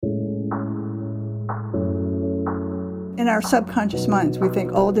in our subconscious minds, we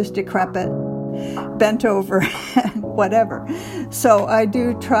think old is decrepit, bent over, whatever. So I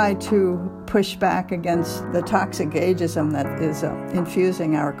do try to push back against the toxic ageism that is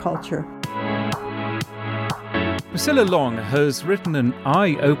infusing our culture. Priscilla Long has written an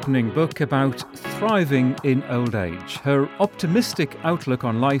eye-opening book about thriving in old age. Her optimistic outlook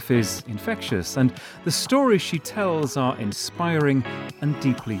on life is infectious, and the stories she tells are inspiring and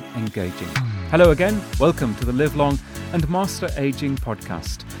deeply engaging. Hello again, welcome to the Live Long and Master Aging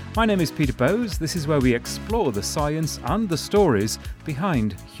podcast. My name is Peter Bowes. This is where we explore the science and the stories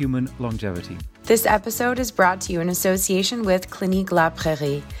behind human longevity. This episode is brought to you in association with Clinique La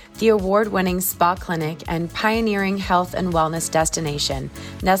Prairie, the award-winning spa clinic and pioneering health and wellness destination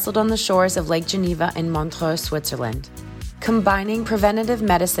nestled on the shores of Lake Geneva in Montreux, Switzerland. Combining preventative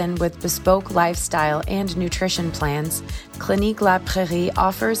medicine with bespoke lifestyle and nutrition plans, Clinique La Prairie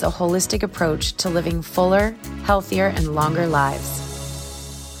offers a holistic approach to living fuller, healthier, and longer lives.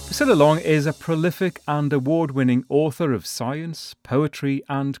 Priscilla Long is a prolific and award-winning author of science, poetry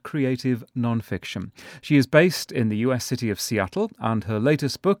and creative nonfiction. She is based in the US city of Seattle, and her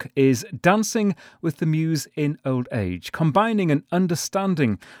latest book is Dancing with the Muse in Old Age, combining an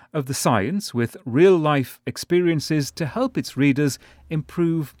understanding of the science with real-life experiences to help its readers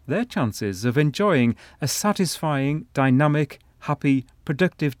improve their chances of enjoying a satisfying, dynamic, happy,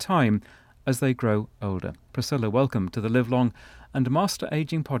 productive time as they grow older. Priscilla, welcome to the Live Long and Master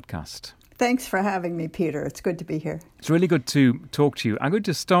Aging podcast. Thanks for having me, Peter. It's good to be here. It's really good to talk to you. I'm going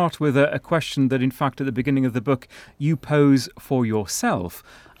to start with a question that, in fact, at the beginning of the book, you pose for yourself,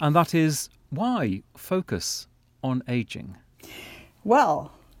 and that is, why focus on aging?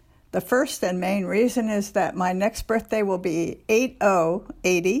 Well, the first and main reason is that my next birthday will be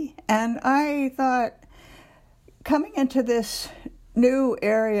 80, and I thought, coming into this new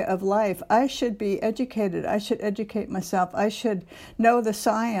area of life, I should be educated. I should educate myself. I should know the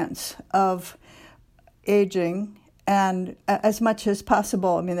science of aging, and as much as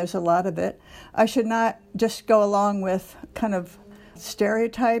possible. I mean, there's a lot of it. I should not just go along with kind of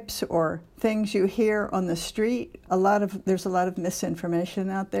stereotypes or things you hear on the street. There's a lot of misinformation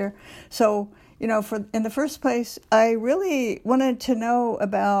out there. So, in the first place, I really wanted to know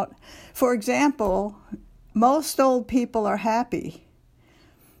about, for example, most old people are happy.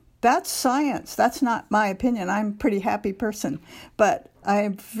 That's science. That's not my opinion. I'm a pretty happy person. But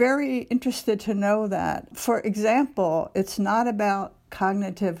I'm very interested to know that. For example, it's not about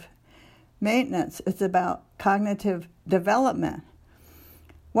cognitive maintenance. It's about cognitive development.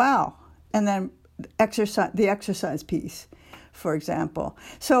 Wow. And then the exercise piece, for example.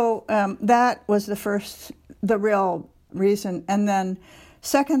 So that was the real reason. And then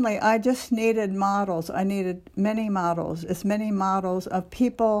secondly, I just needed models. I needed many models, as many models of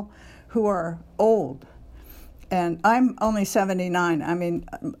people who are old. And I'm only 79. I mean,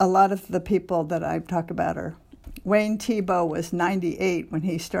 a lot of the people that I talk about are, Wayne Thiebaud was 98 when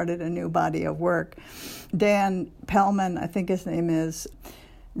he started a new body of work. Dan Pellman, I think his name is,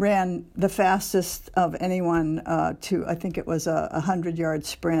 ran the fastest of anyone to, I think it was a 100-yard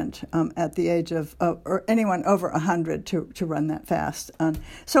sprint at the age of, or anyone over 100 to run that fast.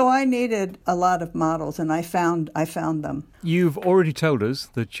 So I needed a lot of models, and I found them. You've already told us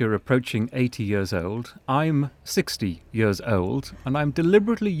that you're approaching 80 years old. I'm 60 years old, and I'm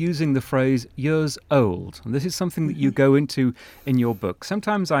deliberately using the phrase years old. And this is something that you go into in your book.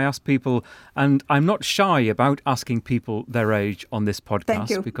 Sometimes I ask people, and I'm not shy about asking people their age on this podcast. Thank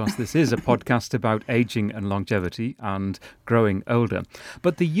you. Because this is a podcast about aging and longevity and growing older.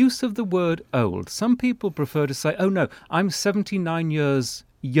 But the use of the word old, some people prefer to say, oh no, I'm 79 years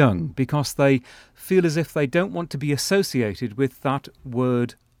young, because they feel as if they don't want to be associated with that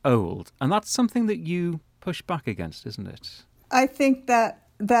word old. And that's something that you push back against, isn't it? I think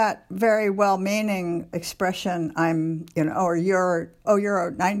that very well-meaning expression,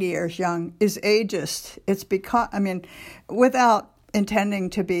 you're 90 years young, is ageist. It's because, without intending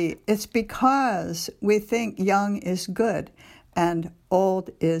to be, it's because we think young is good and old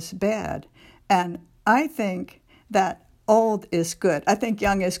is bad. And I think that old is good. I think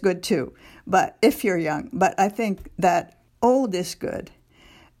young is good too, but if you're young, but I think that old is good.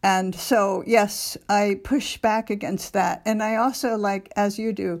 And so, yes, I push back against that. And I also, like, as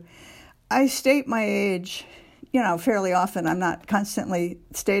you do, I state my age, fairly often. I'm not constantly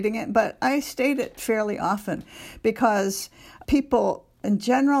stating it, but I state it fairly often because people in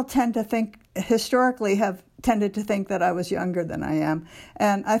general historically have tended to think that I was younger than I am.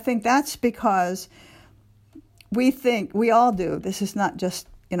 And I think that's because we all do, this is not just,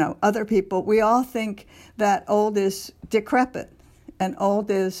 other people, we all think that old is decrepit. And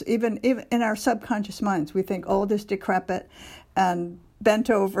old is, even in our subconscious minds, we think old is decrepit and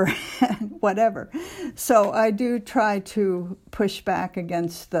bent over and whatever. So I do try to push back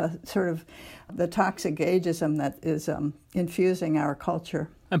against the sort of the toxic ageism that is infusing our culture.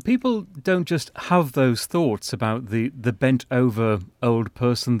 And people don't just have those thoughts about the bent over old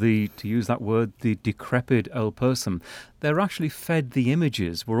person, to use that word, the decrepit old person. They're actually fed the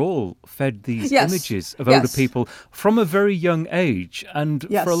images. We're all fed these images of older people from a very young age. And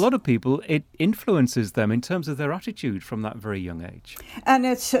for a lot of people, it influences them in terms of their attitude from that very young age. And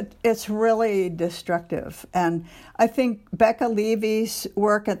it's really destructive. And I think Becca Levy's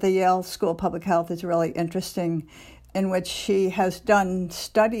work at the Yale School of Public Health is really interesting, in which she has done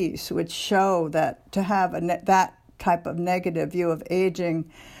studies which show that to have that type of negative view of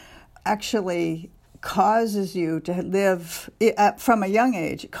aging actually causes you to live from a young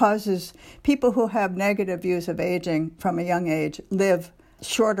age. It causes people who have negative views of aging from a young age live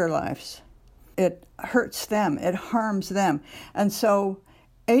shorter lives. It hurts them. It harms them. And so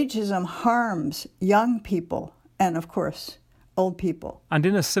ageism harms young people and, of course, old people. And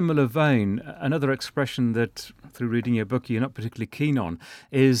in a similar vein, another expression that, through reading your book, you're not particularly keen on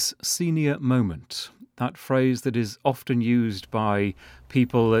is senior moment. That phrase that is often used by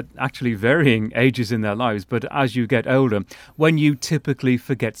people at actually varying ages in their lives, but as you get older, when you typically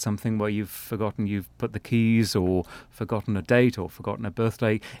forget something, where you've put the keys or forgotten a date or forgotten a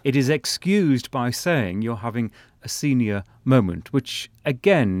birthday, it is excused by saying you're having a senior moment, which,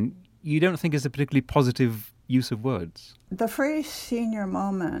 again, you don't think is a particularly positive use of words. The phrase senior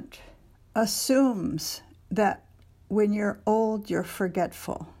moment assumes that when you're old, you're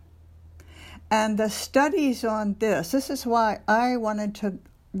forgetful. And the studies on this is why I wanted to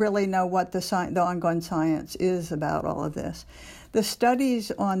really know what the ongoing science is about all of this. The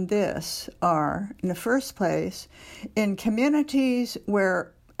studies on this are, in the first place, in communities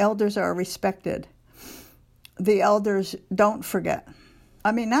where elders are respected, the elders don't forget.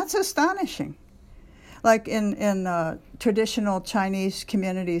 I mean, that's astonishing. Like in traditional Chinese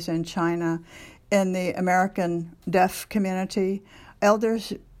communities in China, in the American deaf community,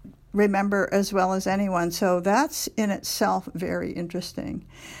 elders remember as well as anyone. So that's in itself very interesting.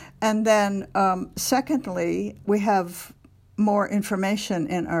 And then secondly, we have more information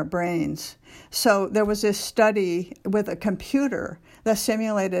in our brains. So there was this study with a computer that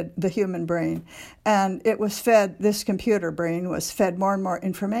simulated the human brain, and this computer brain was fed more and more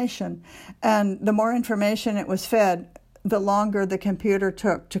information. And the more information it was fed, the longer the computer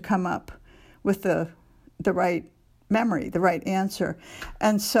took to come up with the right memory, the right answer.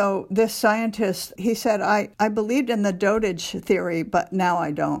 And so this scientist, he said, I believed in the dotage theory, but now I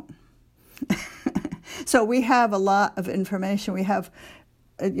don't. So we have a lot of information. We have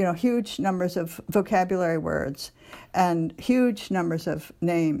huge numbers of vocabulary words and huge numbers of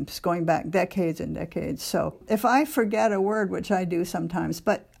names going back decades and decades. So if I forget a word, which I do sometimes,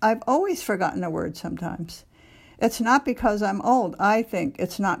 but I've always forgotten a word sometimes, it's not because I'm old. I think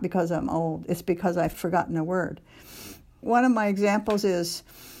it's not because I'm old. It's because I've forgotten a word. One of my examples is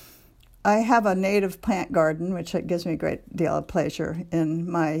I have a native plant garden, which gives me a great deal of pleasure in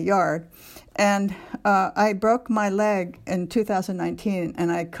my yard. And I broke my leg in 2019,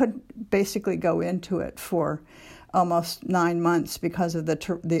 and I couldn't basically go into it for almost 9 months because of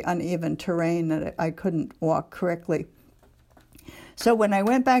the uneven terrain that I couldn't walk correctly. So when I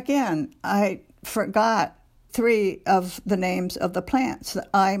went back in, I forgot 3 of the names of the plants that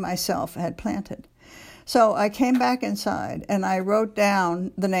I myself had planted. So I came back inside and I wrote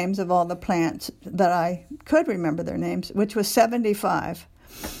down the names of all the plants that I could remember their names, which was 75.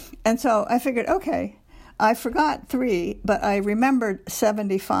 And so I figured, okay, I forgot 3, but I remembered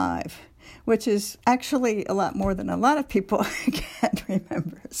 75, which is actually a lot more than a lot of people can't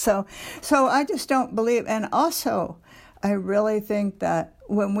remember. So I just don't believe. And also, I really think that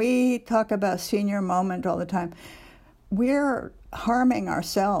when we talk about senior moment all the time, we're harming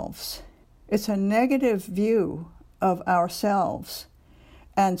ourselves. It's a negative view of ourselves.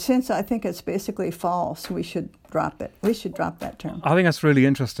 And since I think it's basically false, we should drop it. We should drop that term. I think that's really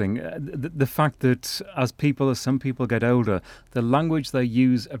interesting. The fact that as some people get older, the language they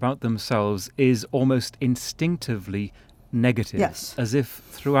use about themselves is almost instinctively negative. Yes. As if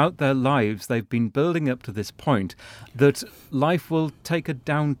throughout their lives they've been building up to this point that life will take a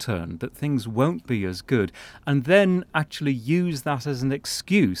downturn, that things won't be as good, and then actually use that as an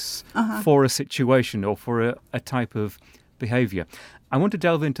excuse for a situation or for a type of behaviour. I want to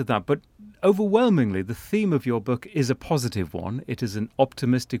delve into that, but overwhelmingly, the theme of your book is a positive one. It is an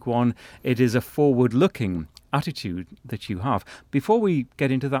optimistic one. It is a forward-looking attitude that you have. Before we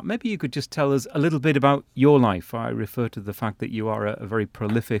get into that, maybe you could just tell us a little bit about your life. I refer to the fact that you are a very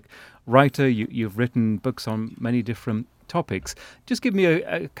prolific writer. You've written books on many different topics. Just give me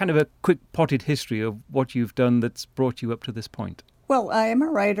a kind of a quick potted history of what you've done that's brought you up to this point. Well, I am a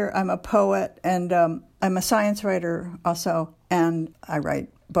writer, I'm a poet, and I'm a science writer also, and I write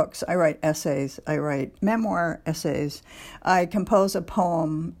books, I write essays, I write memoir essays, I compose a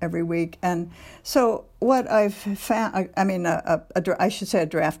poem every week, and so what I've found, I should say a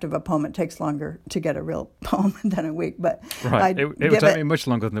draft of a poem, it takes longer to get a real poem than a week, but right. It would take me much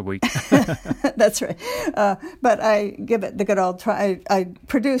longer than a week. That's right. But I give it the good old try. I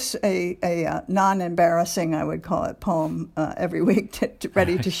produce a non-embarrassing, I would call it, poem every week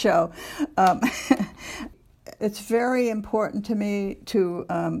ready to show. It's very important to me to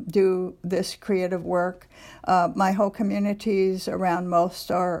do this creative work. My whole communities around most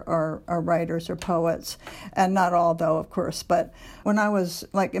are writers or poets, and not all, though, of course. But when I was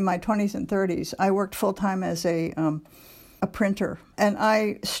like in my 20s and 30s, I worked full-time as a printer, and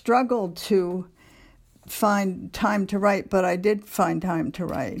I struggled to find time to write, but I did find time to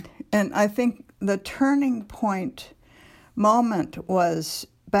write. And I think the turning point moment was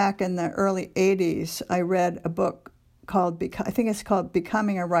back in the early 80s. I read a book called, I think it's called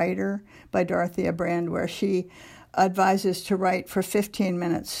Becoming a Writer by Dorothea Brand, where she advises to write for 15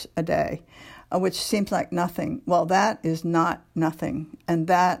 minutes a day, which seems like nothing. Well, that is not nothing. And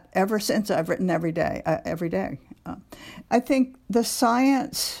that, ever since, I've written every day. I think the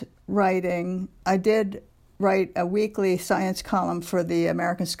science writing, I did write a weekly science column for the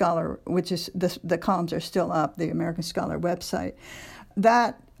American Scholar, which is, the columns are still up, the American Scholar website.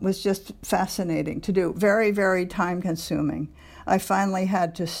 That was just fascinating to do, very, very time-consuming. I finally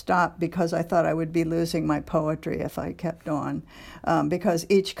had to stop because I thought I would be losing my poetry if I kept on, because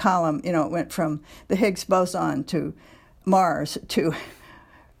each column, it went from the Higgs boson to Mars to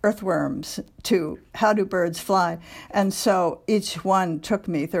earthworms to how do birds fly. And so each one took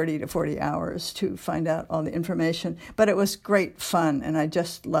me 30 to 40 hours to find out all the information. But it was great fun, and I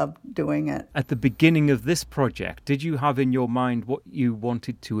just loved doing it. At the beginning of this project, did you have in your mind what you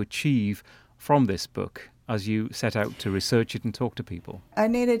wanted to achieve from this book as you set out to research it and talk to people? I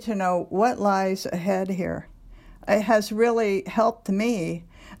needed to know what lies ahead here. It has really helped me.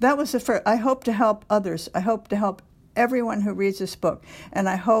 That was the first. I hope to help others. I hope to help everyone who reads this book, and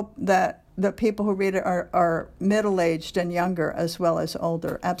I hope that the people who read it are middle-aged and younger as well as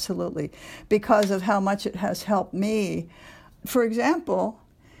older, absolutely, because of how much it has helped me. For example,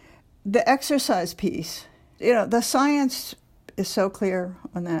 the exercise piece, the science is so clear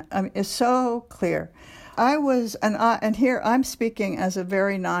on that. I mean, it's so clear. And here I'm speaking as a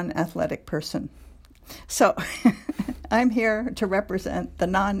very non-athletic person. So I'm here to represent the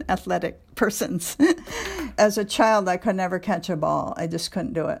non-athletic persons. As a child, I could never catch a ball. I just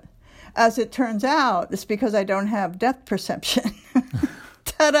couldn't do it. As it turns out, it's because I don't have depth perception.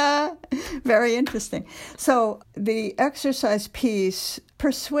 Ta-da! Very interesting. So the exercise piece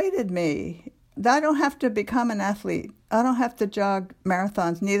persuaded me that I don't have to become an athlete. I don't have to jog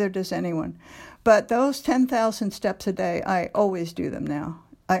marathons. Neither does anyone. But those 10,000 steps a day, I always do them now.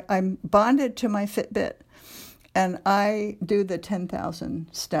 I'm bonded to my Fitbit, and I do the 10,000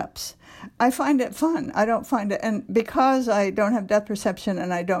 steps. I find it fun. I don't find it, and because I don't have depth perception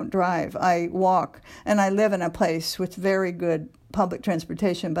and I don't drive, I walk, and I live in a place with very good public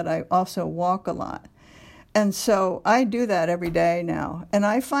transportation, but I also walk a lot. And so I do that every day now, and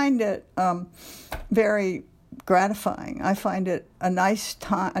I find it very gratifying. I find it a nice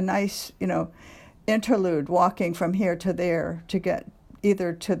time, interlude, walking from here to there to get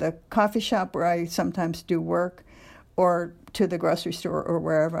either to the coffee shop where I sometimes do work or to the grocery store or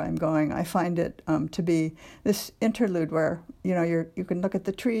wherever I'm going. I find it to be this interlude where, you can look at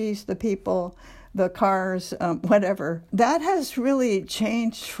the trees, the people, the cars, whatever. That has really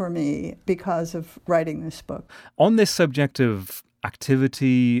changed for me because of writing this book. On this subject of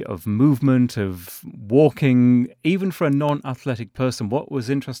activity, of movement, of walking, even for a non-athletic person, what was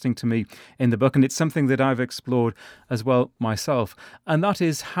interesting to me in the book, and it's something that I've explored as well myself, and that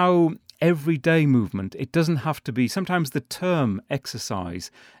is how everyday movement, it doesn't have to be, sometimes the term exercise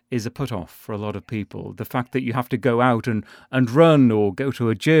is a put-off for a lot of people. The fact that you have to go out and run or go to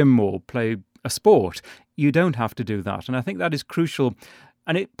a gym or play a sport, you don't have to do that. And I think that is crucial.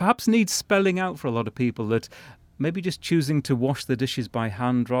 And it perhaps needs spelling out for a lot of people that maybe just choosing to wash the dishes by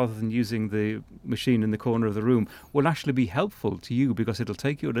hand rather than using the machine in the corner of the room will actually be helpful to you because it'll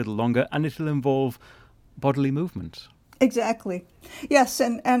take you a little longer and it'll involve bodily movement. Exactly. Yes,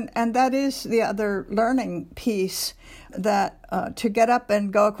 and that is the other learning piece, that to get up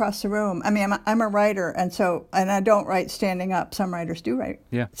and go across the room. I mean, I'm a writer, and I don't write standing up. Some writers do write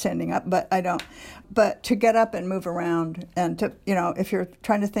standing up, but I don't. But to get up and move around, and to, if you're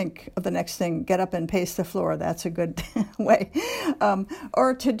trying to think of the next thing, get up and pace the floor. That's a good way.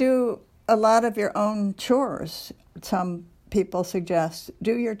 Or to do a lot of your own chores. Some people suggest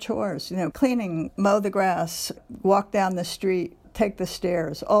do your chores, cleaning, mow the grass, walk down the street, take the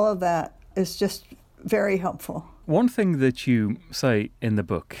stairs. All of that is just very helpful. One thing that you say in the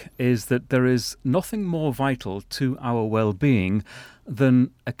book is that there is nothing more vital to our well-being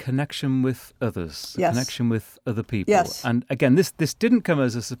than a connection with others, a connection with other people. Yes. And again, this didn't come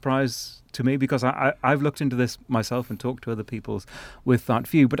as a surprise to me, because I've looked into this myself and talked to other people with that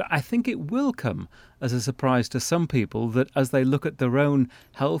view. But I think it will come as a surprise to some people that as they look at their own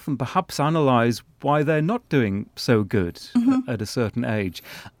health and perhaps analyse why they're not doing so good at a certain age,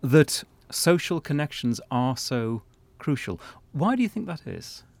 that social connections are so crucial. Why do you think that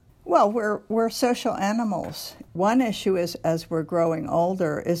is? Well, we're social animals. One issue is, as we're growing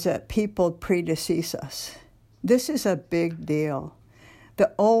older, is that people predecease us. This is a big deal.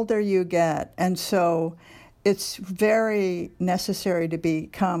 The older you get, and so it's very necessary to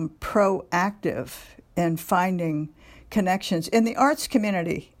become proactive in finding connections in the arts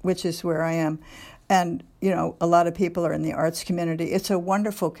community, which is where I am. And, a lot of people are in the arts community. It's a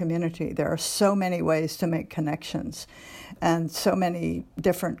wonderful community. There are so many ways to make connections, and so many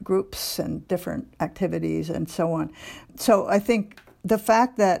different groups and different activities and so on. So I think the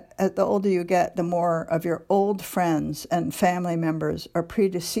fact that the older you get, the more of your old friends and family members are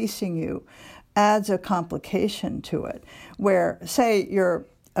predeceasing you adds a complication to it. Where, say, you're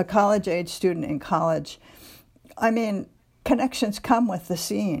a college-age student in college, connections come with the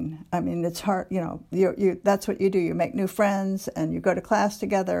scene. It's hard, that's what you do. You make new friends, and you go to class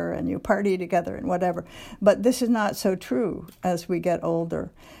together, and you party together, and whatever. But this is not so true as we get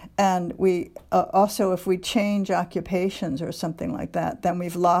older. And we also, if we change occupations or something like that, then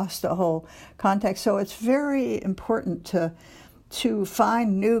we've lost the whole context. So it's very important to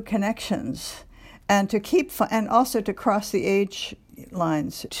find new connections, and to and also to cross the age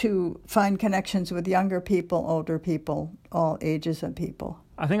lines, to find connections with younger people, older people, all ages of people.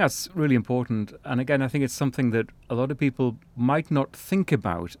 I think that's really important. And again, I think it's something that a lot of people might not think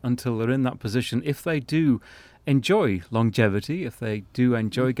about until they're in that position. If they do enjoy longevity, if they do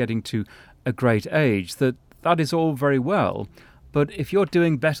enjoy getting to a great age, that is all very well. But if you're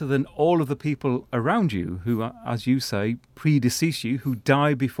doing better than all of the people around you who, as you say, predecease you, who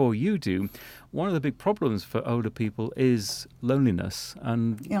die before you do, one of the big problems for older people is loneliness.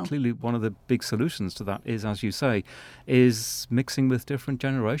 And clearly one of the big solutions to that is, as you say, is mixing with different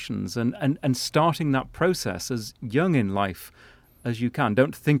generations and starting that process as young in life as you can.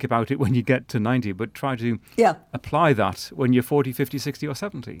 Don't think about it when you get to 90, but try to apply that when you're 40, 50, 60 or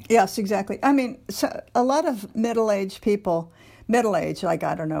 70. Yes, exactly. So a lot of middle-aged people, like,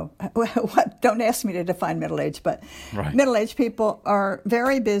 I don't know, don't ask me to define middle-aged, but middle-aged people are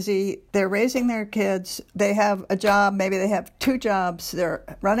very busy. They're raising their kids. They have a job. Maybe they have 2 jobs. They're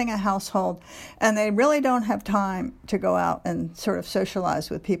running a household, and they really don't have time to go out and sort of socialize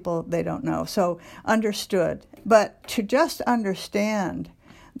with people they don't know. So understood. But to just understand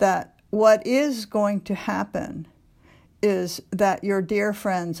that what is going to happen is that your dear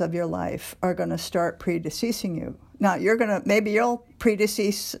friends of your life are going to start predeceasing you. Now, maybe you'll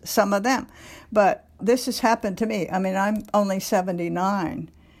predecease some of them, but this has happened to me. I'm only 79,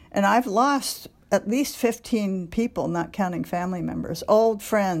 and I've lost at least 15 people, not counting family members, old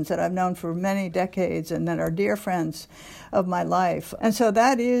friends that I've known for many decades and that are dear friends of my life. And so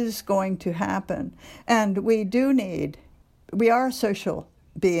that is going to happen. And we are social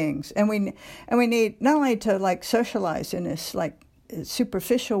beings, and we need not only to socialize in this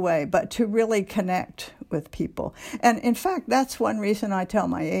superficial way, but to really connect with people. And in fact, that's one reason I tell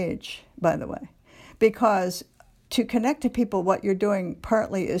my age, by the way, because to connect to people, what you're doing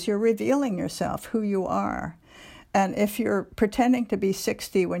partly is you're revealing yourself, who you are. And if you're pretending to be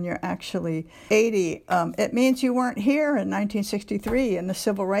 60 when you're actually 80, it means you weren't here in 1963 in the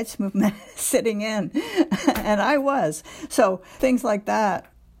civil rights movement sitting in, and I was. So things like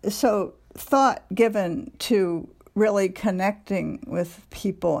that. So thought given to really connecting with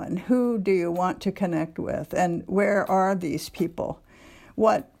people, and who do you want to connect with, and where are these people?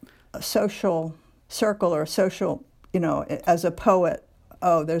 What social circle or social, as a poet,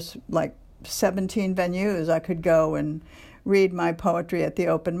 there's 17 venues I could go and read my poetry at the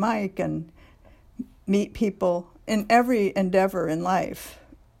open mic and meet people in every endeavor in life.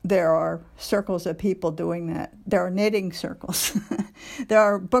 there are circles of people doing that. There are knitting circles. There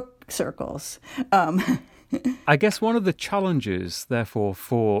are book circles. I guess one of the challenges, therefore,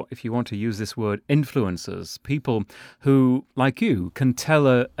 for, if you want to use this word, influencers, people who, like you, can tell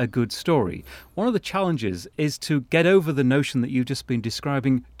a good story, one of the challenges is to get over the notion that you've just been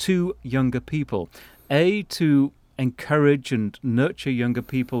describing to younger people. To encourage and nurture younger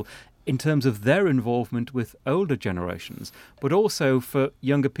people in terms of their involvement with older generations, but also for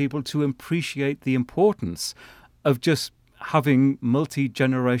younger people to appreciate the importance of just having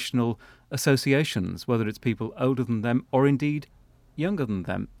multi-generational associations, whether it's people older than them or indeed younger than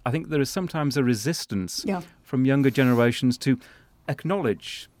them. I think there is sometimes a resistance from younger generations to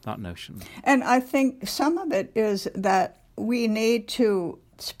acknowledge that notion. And I think some of it is that we need to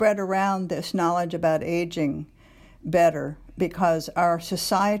spread around this knowledge about aging better, because our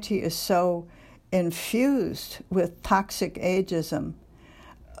society is so infused with toxic ageism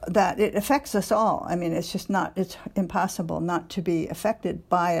that it affects us all. I mean, it's impossible not to be affected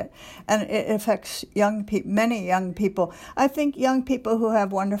by it. And it affects many young people. I think young people who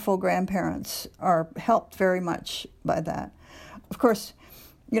have wonderful grandparents are helped very much by that. Of course,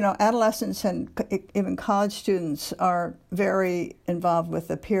 adolescents and even college students are very involved with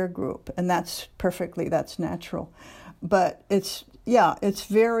the peer group, and that's natural. But it's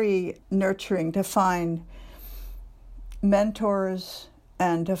very nurturing to find mentors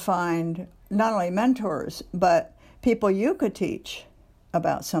and to find not only mentors, but people you could teach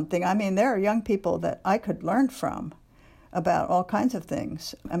about something. I mean, there are young people that I could learn from about all kinds of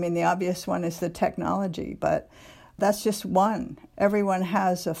things. I mean, the obvious one is the technology, but that's just one. Everyone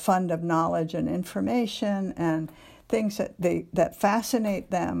has a fund of knowledge and information and things that fascinate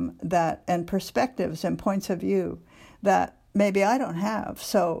them, and perspectives and points of view that maybe I don't have.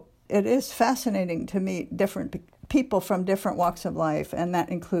 So it is fascinating to meet different people from different walks of life, and that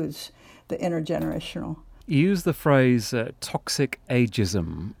includes the intergenerational. You use the phrase toxic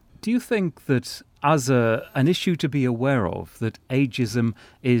ageism. Do you think that as an issue to be aware of, that ageism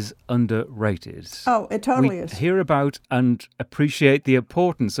is underrated? Oh, it totally is. We hear about and appreciate the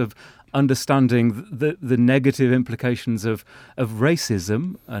importance of understanding the negative implications of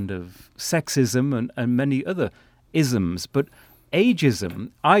racism and of sexism and many other isms. But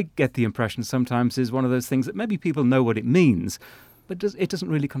ageism, I get the impression sometimes, is one of those things that maybe people know what it means, but it doesn't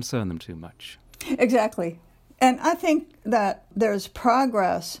really concern them too much. Exactly. And I think that there's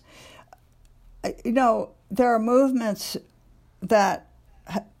progress. There are movements that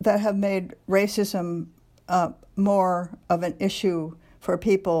have made racism more of an issue for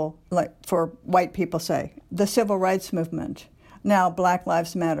people, like for white people, say. The civil rights movement, now Black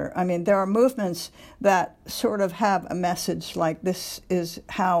Lives Matter. I mean, there are movements that sort of have a message like, this is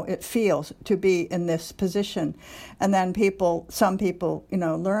how it feels to be in this position. And then some people,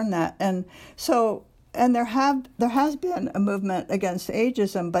 learn that. And so, and there has been a movement against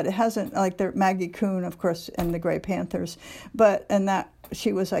ageism, but it hasn't, like Maggie Kuhn, of course, and the Grey Panthers, and that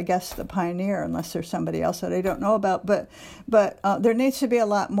she was, I guess, the pioneer, unless there's somebody else that I don't know about. But there needs to be a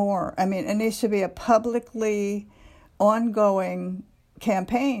lot more. I mean, it needs to be a publicly ongoing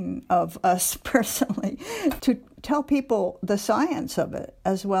campaign of us personally to tell people the science of it,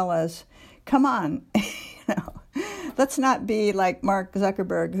 as well as, come on, let's not be like Mark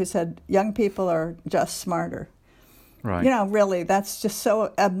Zuckerberg, who said young people are just smarter. Right. Really, that's just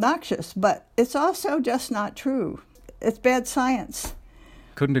so obnoxious, but it's also just not true. It's bad science.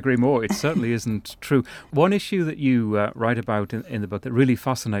 Couldn't agree more. It certainly isn't true. One issue that you write about in the book that really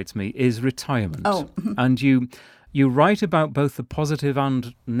fascinates me is retirement. Oh. And you write about both the positive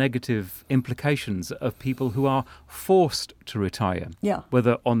and negative implications of people who are forced to retire. Yeah.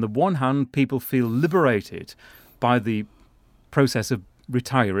 Whether on the one hand, people feel liberated by the process of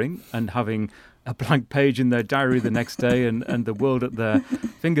retiring and having a blank page in their diary the next day and the world at their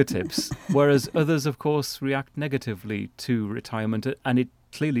fingertips, whereas others, of course, react negatively to retirement, and it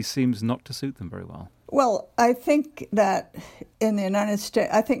clearly seems not to suit them very well. Well, I think that in the United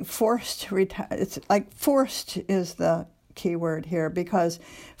States, I think forced is the key word here, because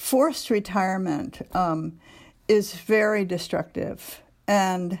forced retirement is very destructive.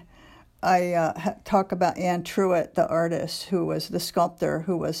 And I talk about Anne Truitt, the artist, who was the sculptor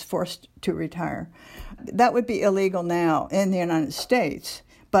who was forced to retire. That would be illegal now in the United States,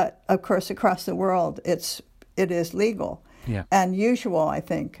 but of course across the world it is legal and usual, I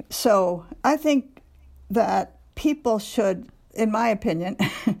think. So I think that people should, in my opinion,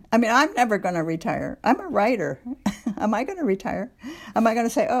 I mean, I'm never going to retire. I'm a writer. Am I going to retire? Am I going to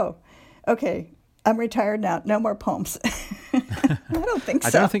say, oh, okay, I'm retired now, no more poems? I don't think so.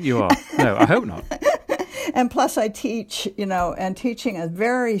 I don't think you are. No, I hope not. And plus I teach, and teaching is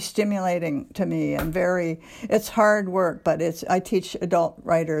very stimulating to me and it's hard work, but I teach adult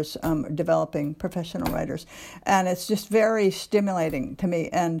writers, developing professional writers, and it's just very stimulating to me.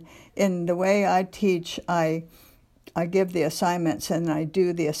 And in the way I teach, I give the assignments and I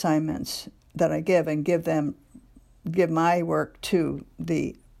do the assignments that I give and give my work to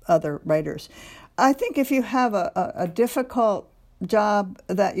the other writers. I think if you have a difficult job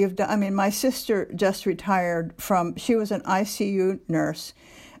that you've done, my sister just retired she was an ICU nurse,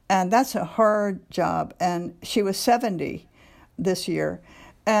 and that's a hard job, and she was 70 this year,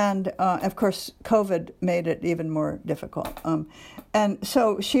 and of course COVID made it even more difficult. And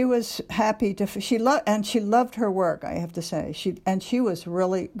so she was happy she loved her work, I have to say. She was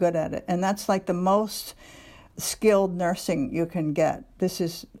really good at it, and that's like the most skilled nursing you can get. This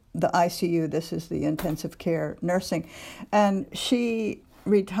is the ICU, this is the intensive care nursing. And she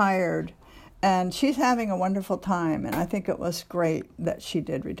retired, and she's having a wonderful time, and I think it was great that she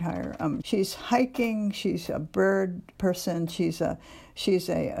did retire. She's hiking, she's a bird person, she's a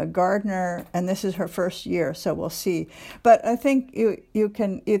gardener, and this is her first year, so we'll see. But I think you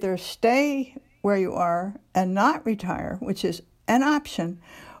can either stay where you are and not retire, which is an option,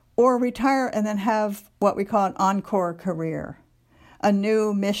 or retire and then have what we call an encore career, a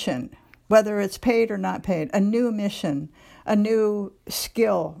new mission, whether it's paid or not paid, a new mission, a new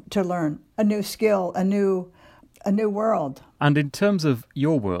skill to learn, a new world. And in terms of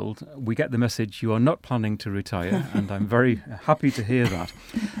your world, we get the message you are not planning to retire, and I'm very happy to hear that.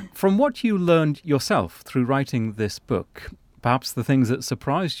 From what you learned yourself through writing this book, perhaps the things that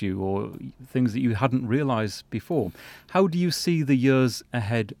surprised you or things that you hadn't realised before, how do you see the years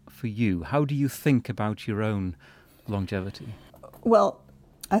ahead for you? How do you think about your own longevity? Well,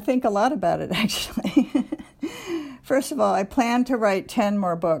 I think a lot about it, actually. First of all, I plan to write 10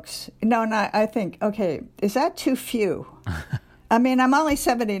 more books. No, I think, okay, is that too few? I'm only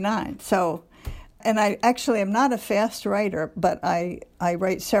 79, so, and I actually am not a fast writer, but I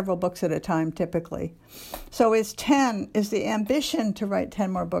write several books at a time, typically. So is the ambition to write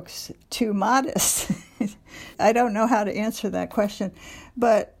 10 more books too modest? I don't know how to answer that question,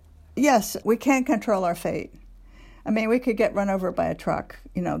 but yes, we can't control our fate. We could get run over by a truck,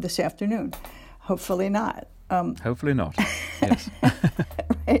 this afternoon. Hopefully not. Hopefully not, yes.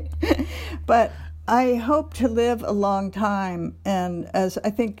 Right. But I hope to live a long time, and as I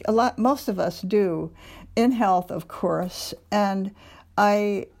think most of us do, in health, of course, and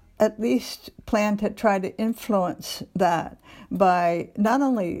I at least plan to try to influence that by not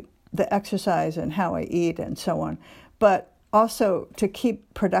only the exercise and how I eat and so on, but also to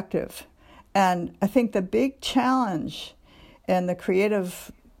keep productive. And I think the big challenge in the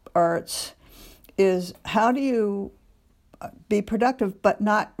creative arts is how do you be productive but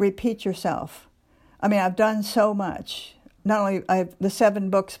not repeat yourself? I've done so much. Not only I have the 7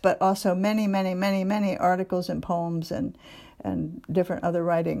 books, but also many, many, many, many articles and poems and different other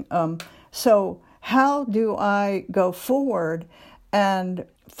writing. So how do I go forward and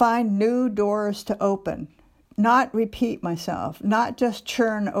find new doors to open? Not repeat myself, not just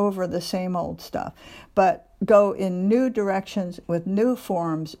churn over the same old stuff, but go in new directions with new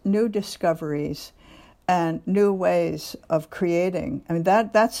forms, new discoveries, and new ways of creating.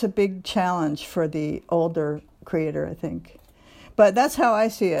 That's a big challenge for the older creator, I think. But that's how I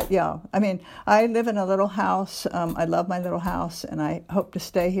see it, yeah. I live in a little house. I love my little house, and I hope to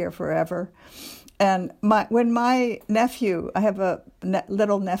stay here forever. And when my nephew, I have a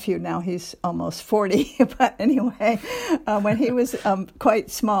little nephew now, he's almost 40, but anyway, when he was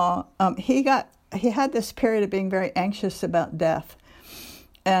quite small, he had this period of being very anxious about death.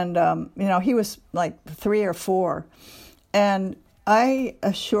 And, he was like 3 or 4. And I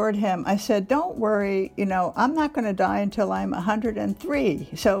assured him, I said, don't worry, I'm not going to die until I'm 103.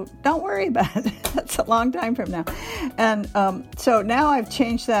 So don't worry about it. That's a long time from now. And so now I've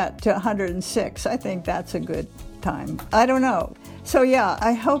changed that to 106. I think that's a good time. I don't know. So yeah,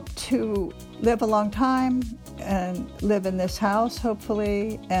 I hope to live a long time and live in this house,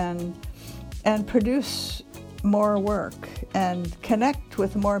 hopefully, and produce more work and connect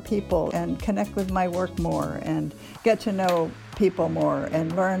with more people and connect with my work more and get to know people more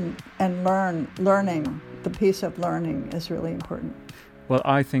and learning. The piece of learning is really important. Well,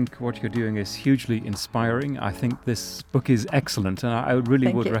 I think what you're doing is hugely inspiring. I think this book is excellent, and I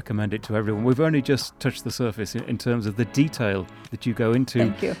really would recommend it to everyone. We've only just touched the surface in terms of the detail that you go into.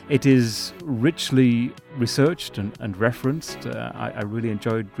 Thank you. It is richly researched and referenced. I really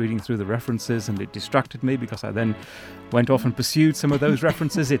enjoyed reading through the references, and it distracted me because I then went off and pursued some of those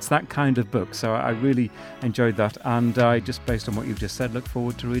references. It's that kind of book, so I really enjoyed that. And I just, based on what you've just said, look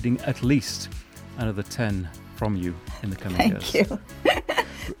forward to reading at least another 10 from you in the coming years. Thank you.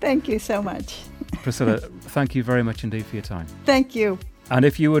 Thank you so much. Priscilla, thank you very much indeed for your time. Thank you. And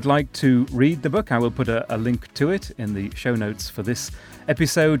if you would like to read the book, I will put a link to it in the show notes for this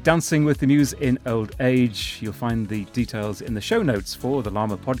episode, Dancing with the Muse in Old Age. You'll find the details in the show notes for the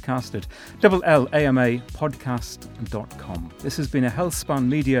LLAMA podcast at LLAMApodcast.com. This has been a HealthSpan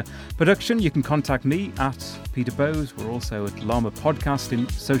Media production. You can contact me at Peter Bowes. We're also at LLAMA Podcast in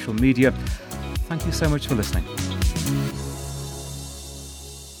social media. Thank you so much for listening.